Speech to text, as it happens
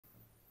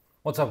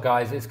What's up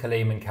guys, it's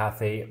Kaleem and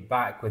Kathy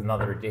back with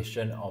another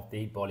edition of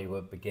the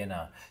Bollywood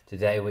Beginner.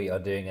 Today we are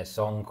doing a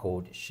song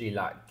called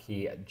Sheila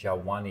Ki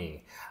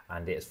Jawani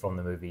and it's from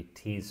the movie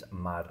Tees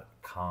Mar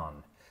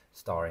Khan,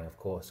 starring of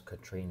course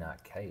Katrina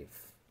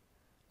Kaif.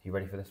 You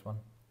ready for this one?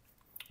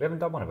 We haven't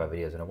done one of our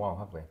videos in a while,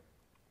 have we?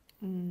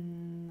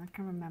 I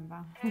can't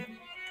remember.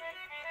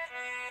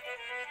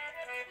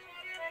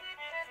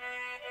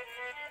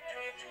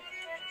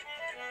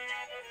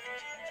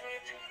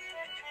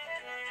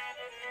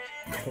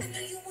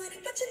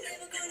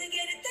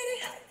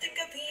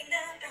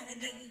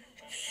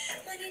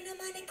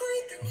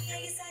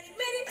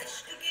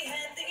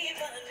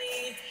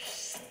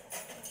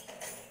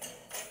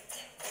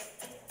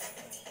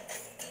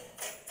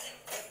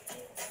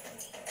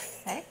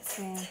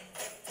 Sexy.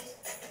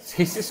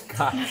 He's this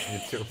guy.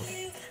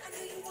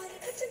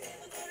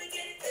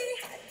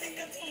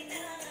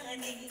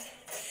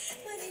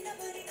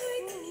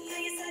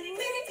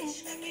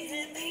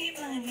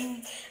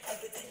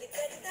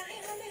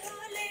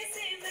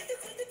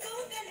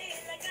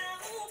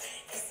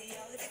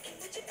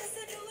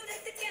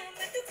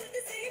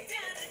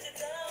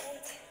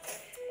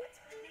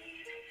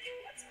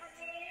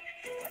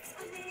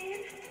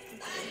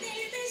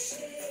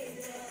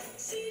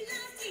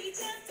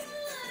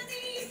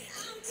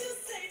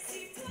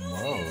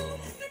 Whoa.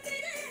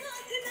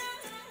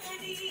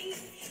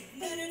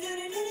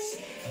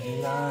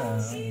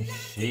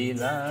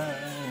 Sheila.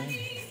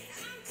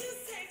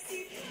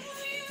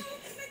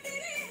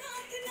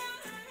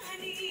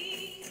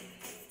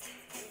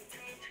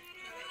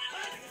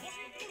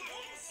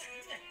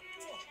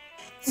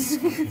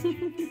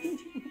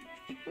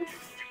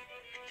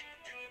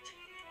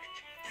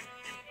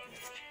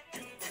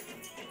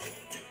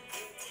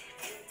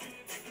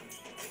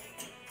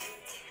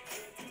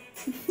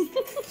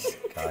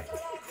 Guy.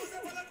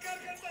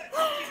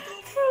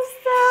 Who's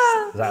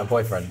that? Is that a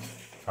boyfriend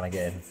trying to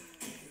get in?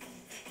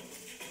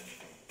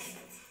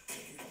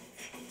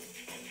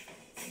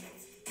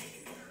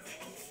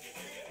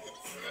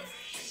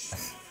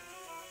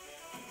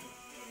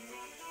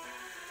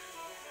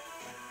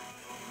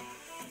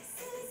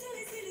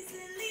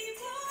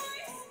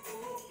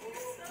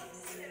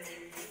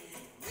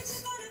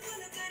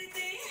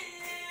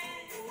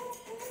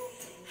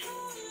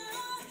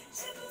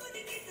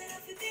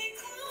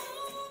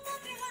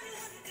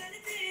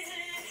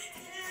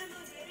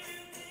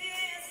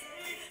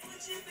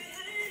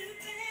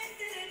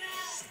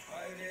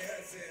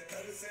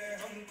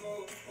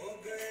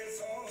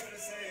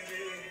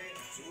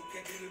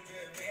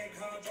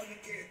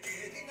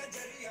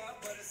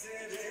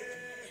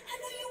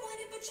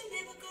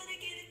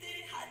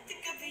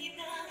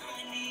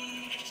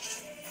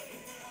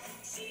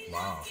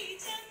 Wow.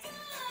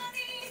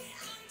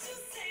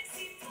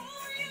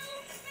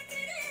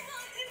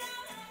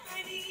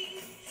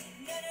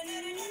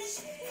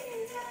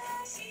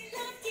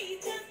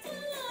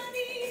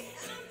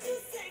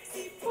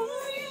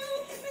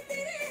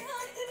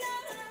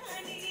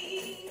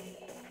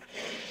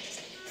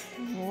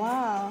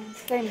 Wow,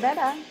 it's getting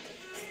better.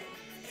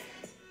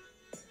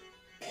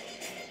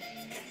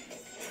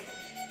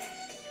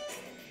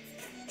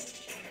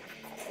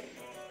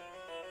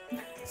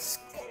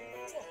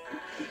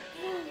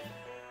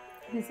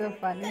 He's so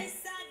funny.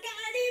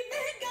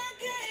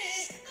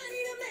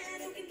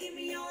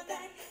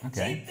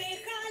 Okay.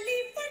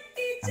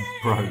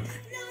 And broke.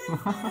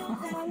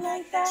 I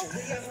like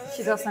that.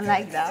 She doesn't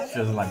like that. She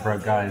doesn't like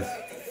broke guys.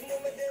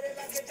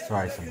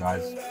 Sorry, some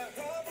guys.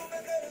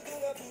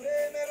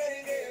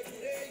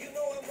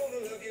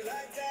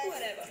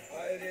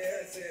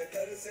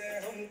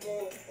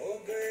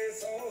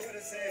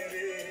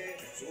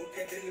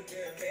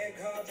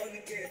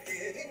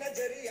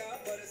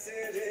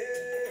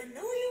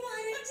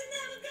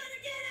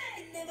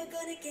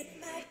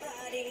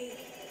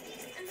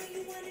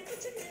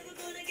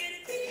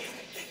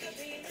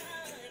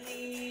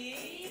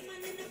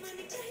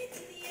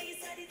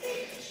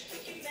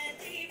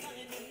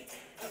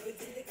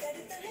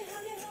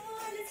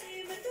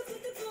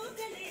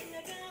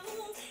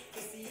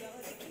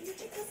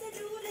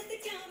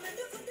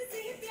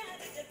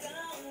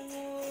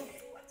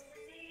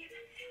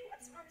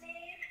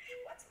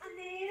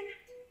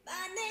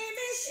 My name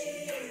is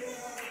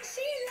Sheila.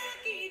 Sheila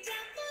ki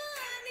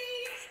Jawani.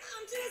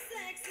 I'm too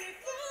sexy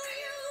for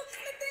you.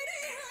 मैं तेरे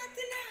हाथ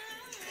ना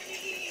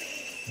आई.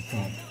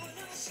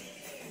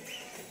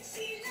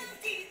 Sheila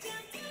ki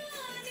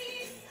Jawani.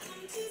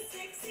 I'm too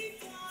sexy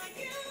for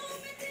you.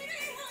 मैं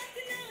तेरे हाथ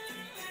ना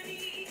आई.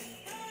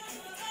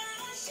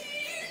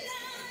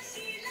 Sheila,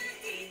 Sheila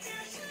ki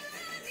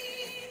Jawani.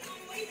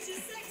 I'm way too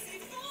sexy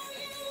for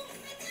you.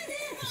 मैं तेरे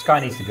हाथ. This guy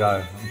needs to go.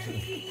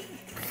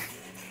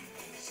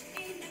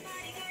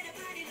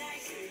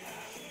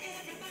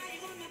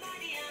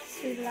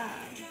 Sheila.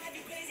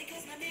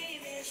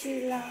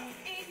 Sheila.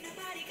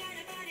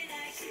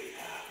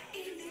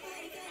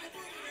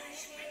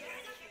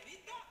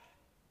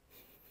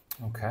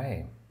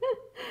 Okay.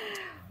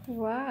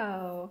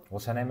 Wow.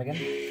 What's her name again?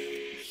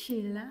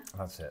 Sheila.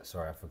 That's it.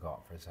 Sorry, I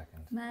forgot for a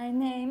second. My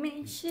name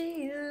is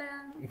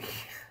Sheila.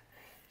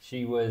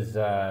 She was,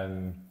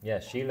 yeah,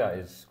 Sheila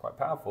is quite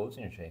powerful,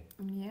 isn't she?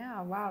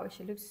 Yeah, wow,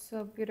 she looks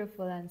so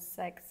beautiful and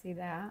sexy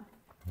there.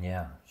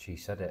 Yeah, she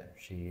said it.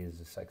 She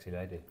is a sexy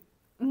lady.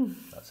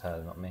 That's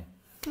her, not me.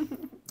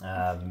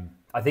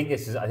 I think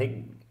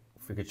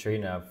for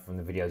Katrina,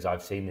 from the videos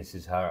I've seen, this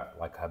is her,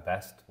 like her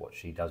best, what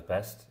she does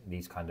best.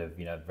 These kind of,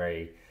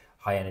 very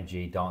high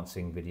energy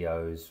dancing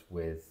videos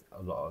with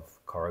a lot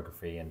of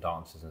choreography and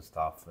dances and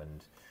stuff.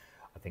 And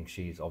I think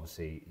she's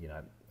obviously,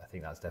 I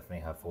think that's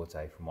definitely her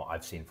forte from what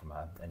I've seen from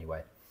her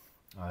anyway.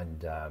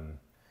 And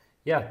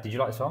yeah, did you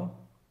like the song?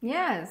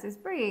 Yes, it's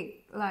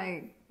pretty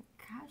like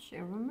catchy.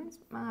 Reminds,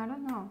 I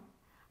don't know.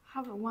 I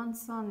have one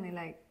song that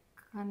like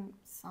kind of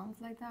sounds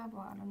like that, but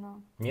I don't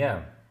know.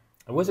 Yeah.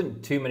 There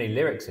wasn't too many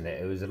lyrics in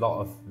it. It was a lot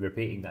of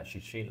repeating that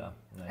she's Sheila.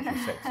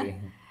 She's sexy.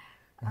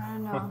 I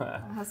don't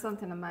know. I have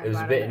something in mind. It was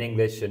a bit in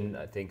English and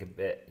I think a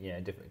bit,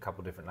 a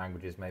couple different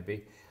languages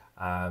maybe.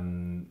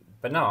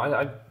 But no,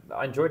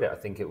 I enjoyed it. I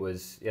think it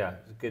was, it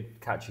was a good,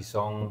 catchy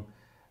song.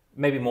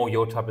 Maybe more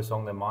your type of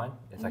song than mine.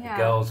 It's like a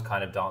girls'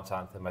 kind of dance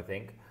anthem, I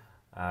think.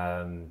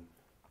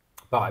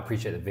 But I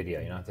appreciate the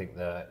video. I think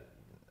that,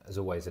 as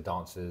always, the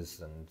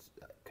dancers and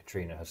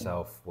Katrina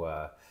herself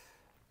were,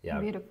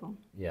 beautiful.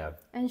 Yeah.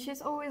 And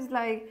she's always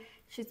like,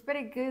 she's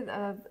very good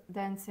at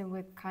dancing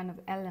with kind of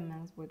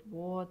elements, with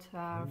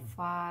water,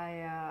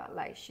 fire.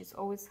 Like she's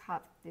always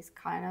had this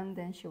kind, and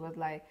then she was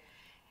like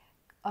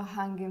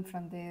hanging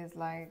from this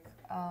like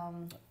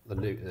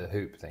the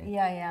hoop thing.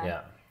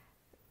 Yeah.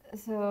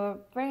 So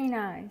very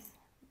nice,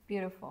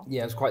 beautiful.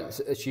 Yeah, it's quite.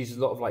 She's a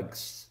lot of like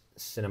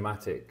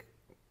cinematic,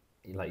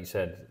 like you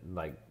said,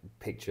 like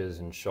pictures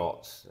and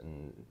shots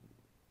and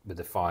with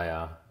the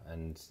fire,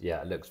 and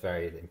it looks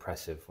very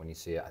impressive when you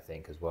see it, I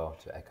think, as well,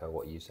 to echo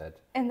what you said.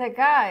 And the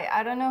guy,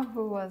 I don't know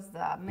who was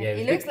that.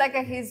 It looks like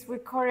he's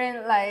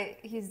recording, like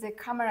he's the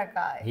camera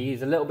guy.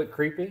 He's a little bit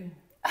creepy.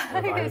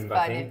 I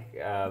funny. think.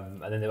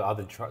 And then there were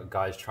other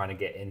guys trying to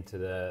get into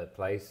the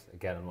place.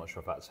 Again, I'm not sure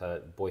if that's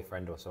her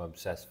boyfriend or some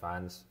obsessed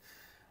fans.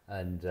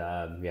 And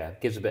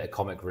gives a bit of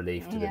comic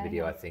relief to the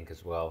video, I think,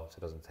 as well. So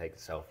it doesn't take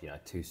itself,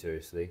 too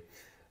seriously,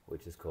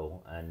 which is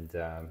cool. And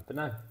but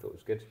no, I thought it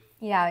was good.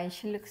 Yeah, and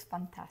she looks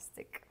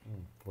fantastic.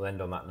 We'll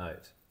end on that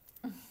note.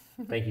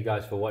 Thank you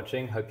guys for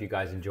watching. Hope you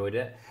guys enjoyed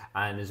it.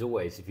 And as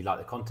always, if you like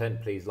the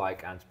content, please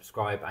like and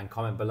subscribe and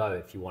comment below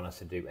if you want us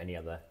to do any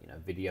other,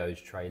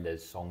 videos,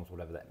 trailers, songs,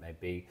 whatever that may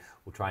be.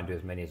 We'll try and do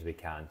as many as we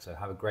can. So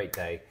have a great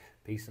day.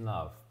 Peace and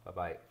love.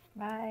 Bye-bye.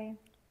 Bye.